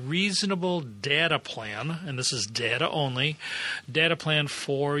a reasonable data plan, and this is data only, data plan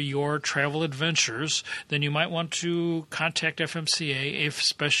for your travel adventures, then you might want to contact FMCA,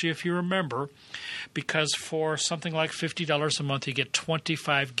 especially if you're a member, because for something like $50 a month, you get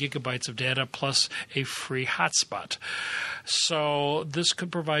 25 gigabytes of data plus a free hotspot. So this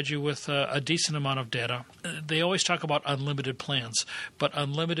could provide you with a decent amount of data. They always talk about unlimited plans, but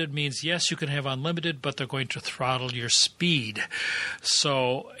unlimited means, yes, you can have unlimited, but they're going to throttle your speed.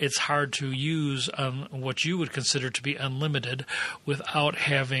 So it's hard to use what you would consider to be unlimited without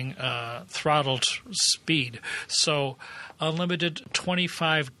having throttled speed. So unlimited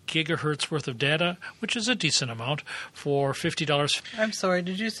 25 gigahertz worth of data, which is a decent amount, for $50. I'm sorry,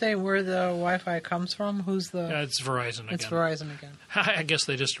 did you say where the Wi-Fi comes from? Who's the... it's Verizon again. It's Verizon again. I guess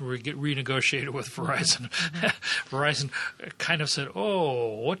they just renegotiated with Verizon. Verizon kind of said,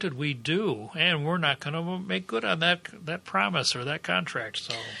 oh, what did we do? And we're not going to make good on that promise or that contract,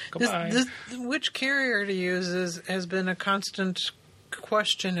 so goodbye. Which carrier to use has been a constant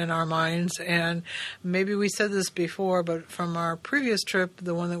question in our minds, and maybe we said this before, but from our previous trip,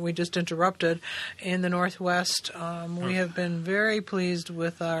 the one that we just interrupted in the Northwest, we have been very pleased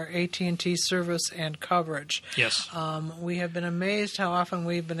with our AT&T service and coverage. Yes. We have been amazed how often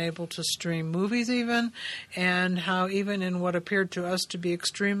we've been able to stream movies even, and how even in what appeared to us to be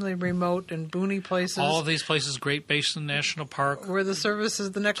extremely remote and boony places. All of these places, Great Basin National Park, where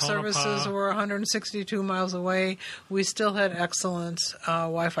the next services were 162 miles away, we still had excellent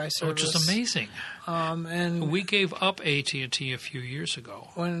Wi-Fi service, which is amazing. And we gave up AT&T a few years ago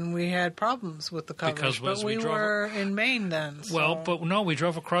when we had problems with the coverage. But we were in Maine then. So. Well, but no, we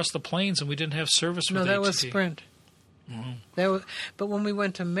drove across the plains and we didn't have service with AT&T. No, that was Sprint. Mm-hmm. But when we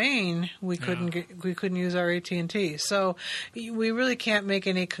went to Maine, we couldn't use our AT&T. So we really can't make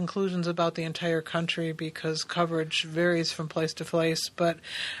any conclusions about the entire country because coverage varies from place to place. But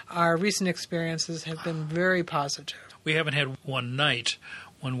our recent experiences have been very positive. We haven't had one night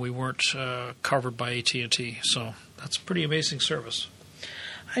when we weren't covered by AT&T, so that's a pretty amazing service.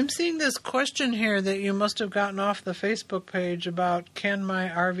 I'm seeing this question here that you must have gotten off the Facebook page about, can my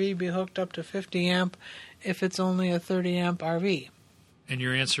RV be hooked up to 50 amp if it's only a 30 amp RV? And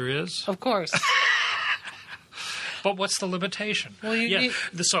your answer is? Of course. But what's the limitation? Well,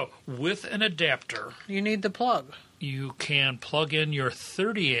 so with an adapter, you need the plug. You can plug in your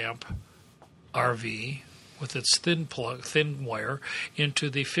 30 amp RV with its thin wire into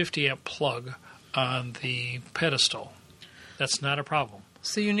the 50 amp plug on the pedestal. That's not a problem.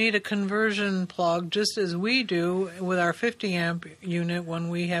 So you need a conversion plug, just as we do with our 50 amp unit when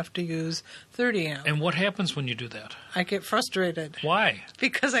we have to use 30 amp. And what happens when you do that? I get frustrated. Why?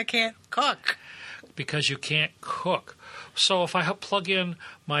 Because I can't cook. Because you can't cook. So if I plug in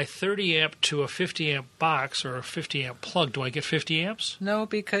my 30 amp to a 50 amp box or a 50 amp plug, do I get 50 amps? No,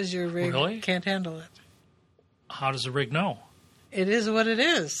 because your rig can't handle it. How does the rig know? It is what it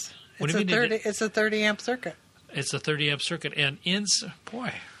is. It's a 30 amp circuit. It's a 30 amp circuit, and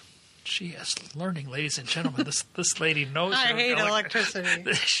boy, she is learning, ladies and gentlemen. This lady knows. I hate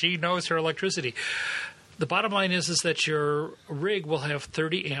electricity. She knows her electricity. The bottom line is that your rig will have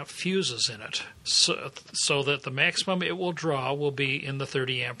 30 amp fuses in it, so that the maximum it will draw will be in the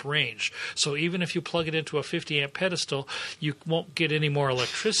 30 amp range. So even if you plug it into a 50 amp pedestal, you won't get any more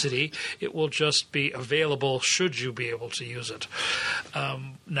electricity. It will just be available should you be able to use it.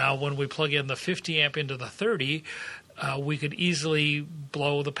 Now, when we plug in the 50 amp into the 30, we could easily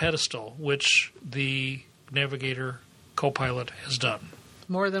blow the pedestal, which the Navigator Copilot has done.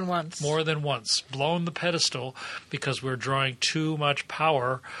 More than once. More than once. Blown the pedestal because we're drawing too much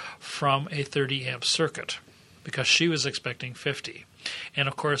power from a 30 amp circuit because she was expecting 50. And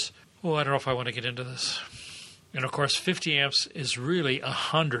of course, I don't know if I want to get into this. And of course, 50 amps is really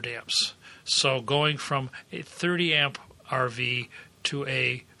 100 amps. So going from a 30 amp RV to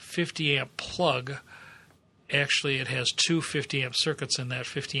a 50 amp plug, actually, it has two 50 amp circuits in that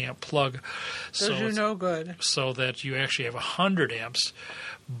 50 amp plug. Does you no good. So that you actually have 100 amps.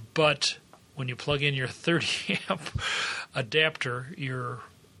 But when you plug in your 30 amp adapter, you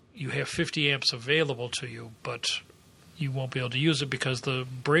have 50 amps available to you, but you won't be able to use it because the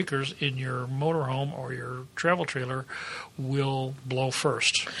breakers in your motorhome or your travel trailer will blow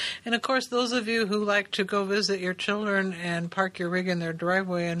first. And of course, those of you who like to go visit your children and park your rig in their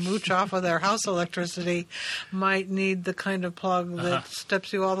driveway and mooch off of their house electricity might need the kind of plug that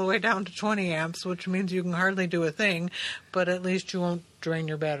steps you all the way down to 20 amps, which means you can hardly do a thing, but at least you won't drain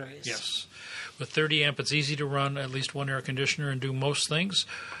your batteries. Yes. With 30 amp, it's easy to run at least one air conditioner and do most things,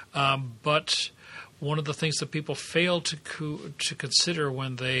 but one of the things that people fail to consider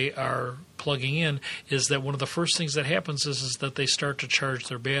when they are plugging in is that one of the first things that happens is that they start to charge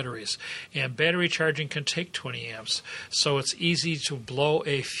their batteries. And battery charging can take 20 amps. So it's easy to blow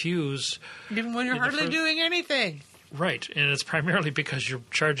a fuse. Even when you're hardly doing anything. Right, and it's primarily because you're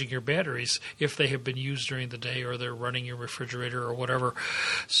charging your batteries if they have been used during the day or they're running your refrigerator or whatever.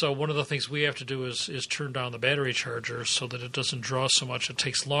 So one of the things we have to do is turn down the battery charger so that it doesn't draw so much. It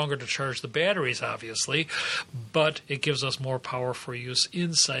takes longer to charge the batteries, obviously, but it gives us more power for use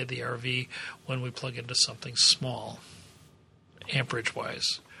inside the RV when we plug into something small,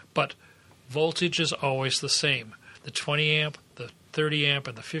 amperage-wise. But voltage is always the same. The 20 amp, the 30 amp,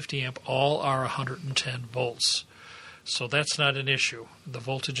 and the 50 amp all are 110 volts. So that's not an issue. The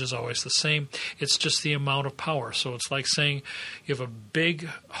voltage is always the same. It's just the amount of power. So it's like saying you have a big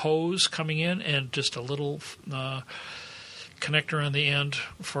hose coming in and just a little connector on the end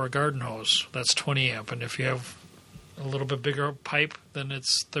for a garden hose. That's 20 amp. And if you have a little bit bigger pipe, then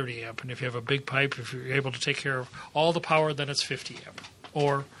it's 30 amp. And if you have a big pipe, if you're able to take care of all the power, then it's 50 amp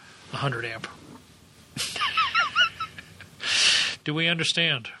or 100 amp. Do we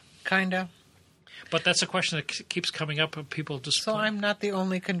understand? Kinda. But that's a question that keeps coming up, and people just... So I'm not the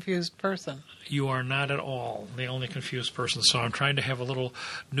only confused person. You are not at all the only confused person. So I'm trying to have a little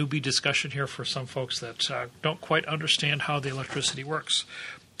newbie discussion here for some folks that don't quite understand how the electricity works.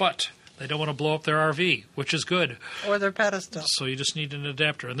 But they don't want to blow up their RV, which is good. Or their pedestal. So you just need an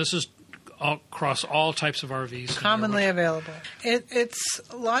adapter. And this is across all types of RVs. Commonly available. It's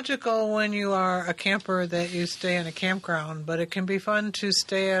logical when you are a camper that you stay in a campground, but it can be fun to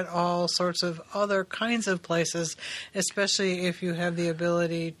stay at all sorts of other kinds of places, especially if you have the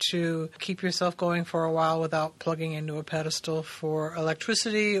ability to keep yourself going for a while without plugging into a pedestal for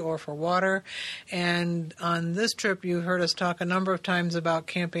electricity or for water. And on this trip, you heard us talk a number of times about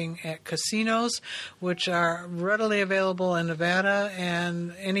camping at casinos, which are readily available in Nevada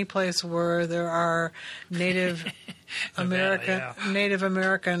and any place where there are Native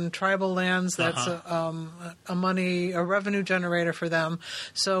American tribal lands. That's a revenue generator for them.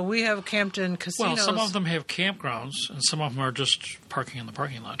 So we have camped in casinos. Well, some of them have campgrounds, and some of them are just parking in the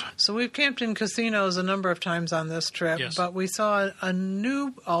parking lot. So we've camped in casinos a number of times on this trip, yes. But we saw a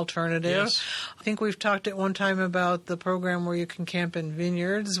new alternative. Yes. I think we've talked at one time about the program where you can camp in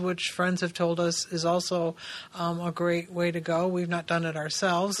vineyards, which friends have told us is also a great way to go. We've not done it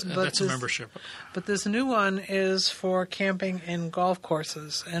ourselves. But that's a membership. But this new one is for camping in golf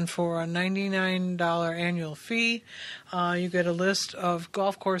courses. And for a $99 annual fee, you get a list of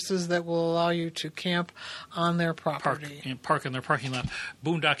golf courses that will allow you to camp on their property. Park in their parking lot.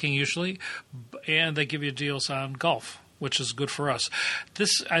 Boondocking usually, and they give you deals on golf, which is good for us.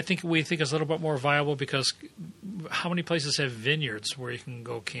 This, we think, is a little bit more viable because how many places have vineyards where you can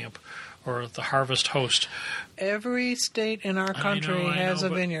go camp, or the Harvest Host? Every state in our country has a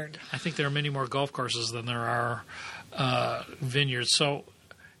vineyard. I think there are many more golf courses than there are vineyards. So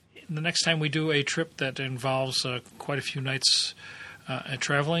the next time we do a trip that involves quite a few nights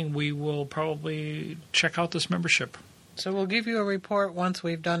traveling, we will probably check out this membership. So we'll give you a report once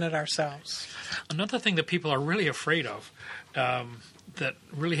we've done it ourselves. Another thing that people are really afraid of, that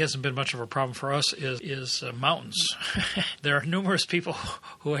really hasn't been much of a problem for us, is mountains. There are numerous people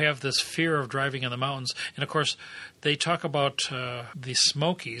who have this fear of driving in the mountains. And, of course, they talk about the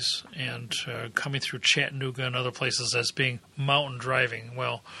Smokies and coming through Chattanooga and other places as being mountain driving.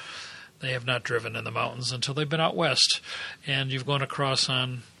 Well, they have not driven in the mountains until they've been out west. And you've gone across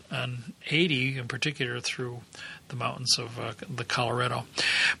on 80 in particular through the mountains of the Colorado.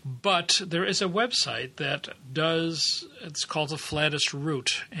 But there is a website that it's called the Flattest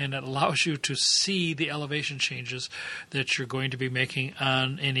Route, and it allows you to see the elevation changes that you're going to be making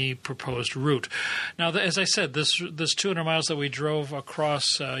on any proposed route. Now, as I said, this 200 miles that we drove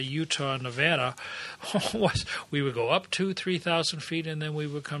across Utah and Nevada, we would go up 3,000 feet, and then we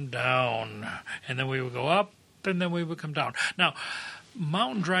would come down, and then we would go up, and then we would come down. Now,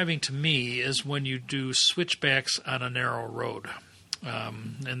 mountain driving to me is when you do switchbacks on a narrow road.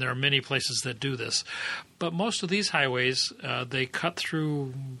 And there are many places that do this. But most of these highways, they cut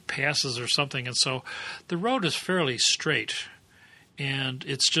through passes or something. And so the road is fairly straight. And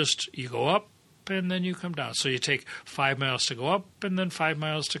it's just you go up and then you come down. So you take 5 miles to go up and then 5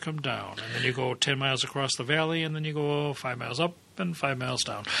 miles to come down. And then you go 10 miles across the valley and then you go 5 miles up and 5 miles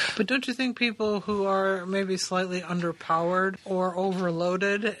down. But don't you think people who are maybe slightly underpowered or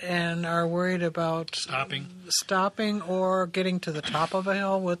overloaded and are worried about stopping or getting to the top of a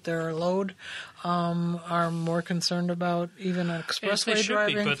hill with their load are more concerned about even an expressway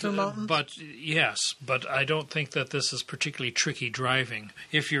driving through mountains? But I don't think that this is particularly tricky driving.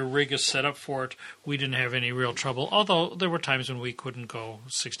 If your rig is set up for it, we didn't have any real trouble, although there were times when we couldn't go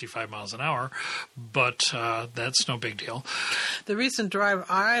 65 miles an hour, but that's no big deal. The recent drive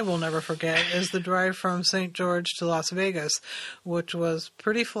I will never forget is the drive from St. George to Las Vegas, which was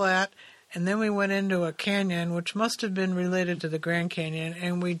pretty flat. And then we went into a canyon, which must have been related to the Grand Canyon,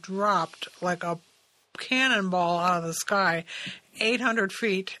 and we dropped like a cannonball out of the sky, 800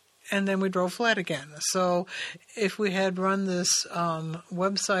 feet, and then we drove flat again. So if we had run this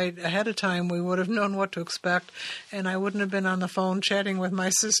website ahead of time, we would have known what to expect, and I wouldn't have been on the phone chatting with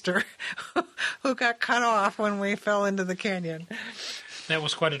my sister who got cut off when we fell into the canyon. That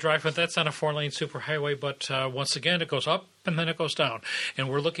was quite a drive, but that's on a 4-lane superhighway. But once again, it goes up and then it goes down. And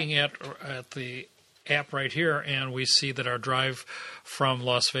we're looking at the app right here, and we see that our drive from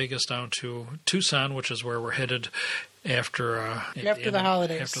Las Vegas down to Tucson, which is where we're headed after the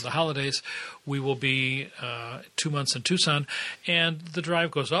holidays. After the holidays, we will be 2 months in Tucson, and the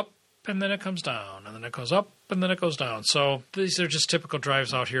drive goes up and then it comes down, and then it goes up, and then it goes down. So these are just typical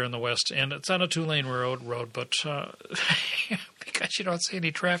drives out here in the West, and it's on a 2-lane road, but because you don't see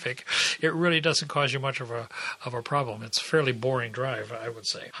any traffic, it really doesn't cause you much of a problem. It's a fairly boring drive, I would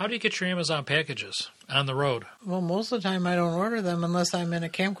say. How do you get your Amazon packages on the road? Well, most of the time I don't order them unless I'm in a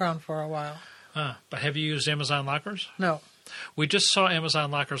campground for a while. But have you used Amazon lockers? No. We just saw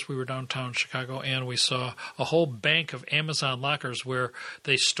Amazon lockers. We were downtown Chicago, and we saw a whole bank of Amazon lockers where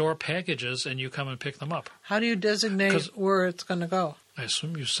they store packages, and you come and pick them up. How do you designate where it's going to go? I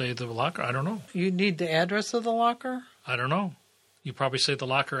assume you say the locker. I don't know. You need the address of the locker? I don't know. You probably say the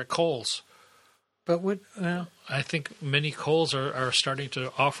locker at Kohl's. But I think many Kohl's are starting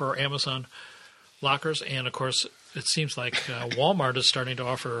to offer Amazon lockers, and, of course, it seems like Walmart is starting to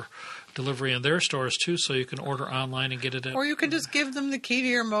offer delivery in their stores too, so you can order online and get it in. Or you can just give them the key to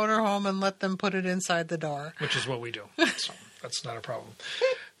your motorhome and let them put it inside the door. Which is what we do. So that's not a problem.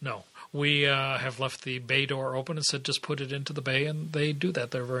 No. We have left the bay door open and said just put it into the bay, and they do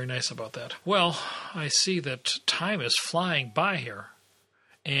that. They're very nice about that. Well, I see that time is flying by here,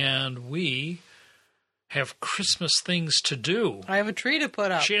 and we have Christmas things to do. I have a tree to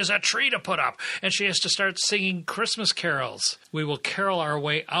put up. She has a tree to put up, and she has to start singing Christmas carols. We will carol our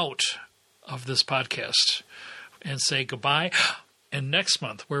way out of this podcast and say goodbye. And next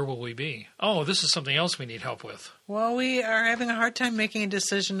month, where will we be? Oh, this is something else we need help with. Well, we are having a hard time making a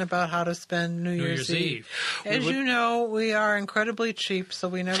decision about how to spend New Year's Eve. As you know, we are incredibly cheap, so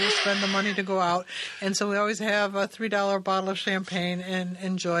we never spend the money to go out. And so we always have a $3 bottle of champagne and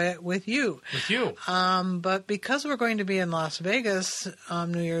enjoy it with you. With you. But because we're going to be in Las Vegas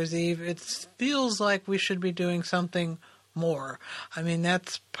New Year's Eve, it feels like we should be doing something more. I mean,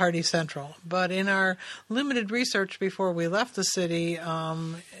 that's Party Central. But in our limited research before we left the city,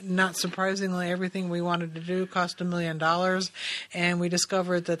 not surprisingly, everything we wanted to do cost $1 million. And we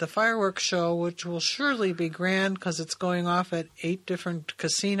discovered that the fireworks show, which will surely be grand because it's going off at 8 different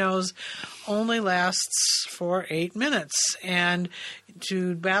casinos, only lasts for 8 minutes. And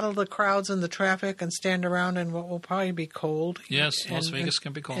to battle the crowds and the traffic and stand around in what will probably be cold. Yes, Las Vegas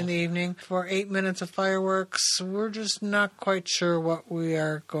can be cold. In the evening for 8 minutes of fireworks, we're just not quite sure what we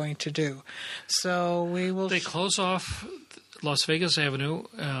are going to do. So we will... They close off Las Vegas Avenue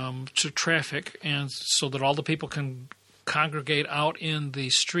to traffic, and so that all the people can congregate out in the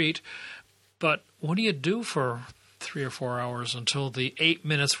street. But what do you do for 3 or 4 hours until the 8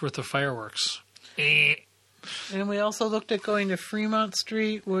 minutes worth of fireworks? And we also looked at going to Fremont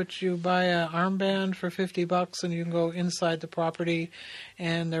Street, which you buy an armband for $50 and you can go inside the property,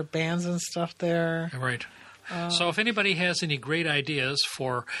 and there are bands and stuff there. Right. So if anybody has any great ideas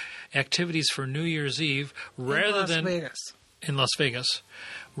for activities for New Year's Eve, in Las Vegas,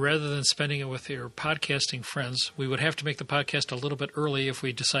 rather than spending it with your podcasting friends, we would have to make the podcast a little bit early if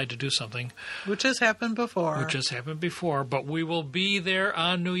we decide to do something. Which has happened before. But we will be there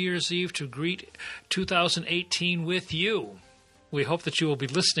on New Year's Eve to greet 2018 with you. We hope that you will be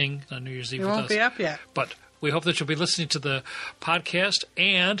listening on New Year's Eve with us. It won't be up yet. But we hope that you'll be listening to the podcast,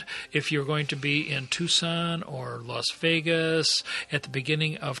 and if you're going to be in Tucson or Las Vegas at the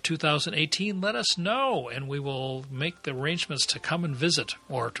beginning of 2018, let us know, and we will make the arrangements to come and visit,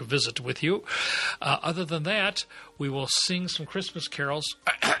 or to visit with you. Other than that, we will sing some Christmas carols.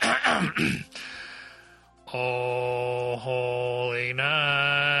 Oh, holy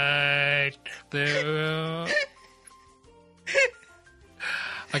night.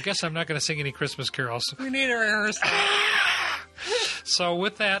 I guess I'm not going to sing any Christmas carols. We need a rehearsal. So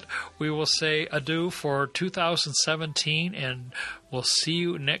with that, we will say adieu for 2017, and we'll see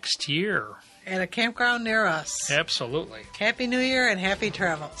you next year. At a campground near us. Absolutely. Happy New Year and happy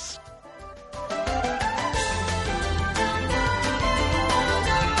travels.